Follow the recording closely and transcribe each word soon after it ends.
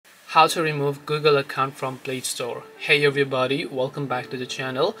How to remove Google account from Play Store. Hey everybody, welcome back to the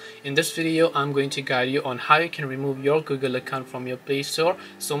channel. In this video I'm going to guide you on how you can remove your Google account from your Play Store,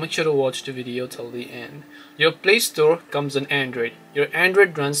 so make sure to watch the video till the end. Your Play Store comes on Android. Your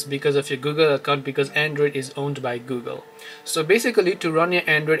Android runs because of your Google account, because Android is owned by Google. So basically, to run your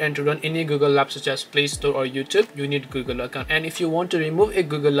Android and to run any Google app such as Play Store or YouTube, you need Google account. And if you want to remove a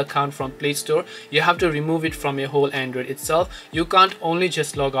Google account from Play Store, you have to remove it from your whole Android itself. You can't only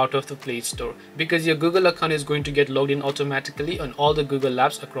just log out of the Play Store, because your Google account is going to get logged in automatically on all the Google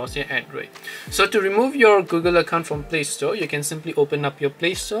apps across your Android. So to remove your Google account from Play Store, you can simply open up your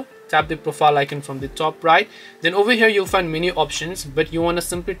Play Store, tap the profile icon from the top right. Then over here you'll find menu options, but you want to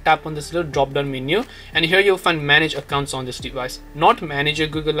simply tap on this little drop down menu, and here you'll find manage accounts on this device. Not manage your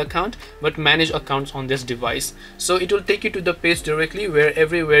Google account, but manage accounts on this device. So it will take you to the page directly where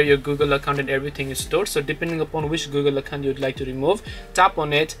everywhere your Google account and everything is stored. So depending upon which Google account you'd like to remove, tap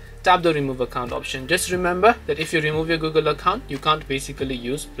on it, tap the remove account option. Just remember that if you remove your Google account, you can't basically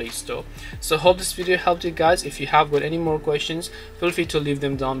use Play Store. So hope this video helped you guys. If you have got any more questions, feel free to leave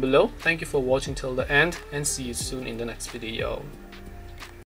them down below. Thank you for watching till the end, and see you soon in the next video.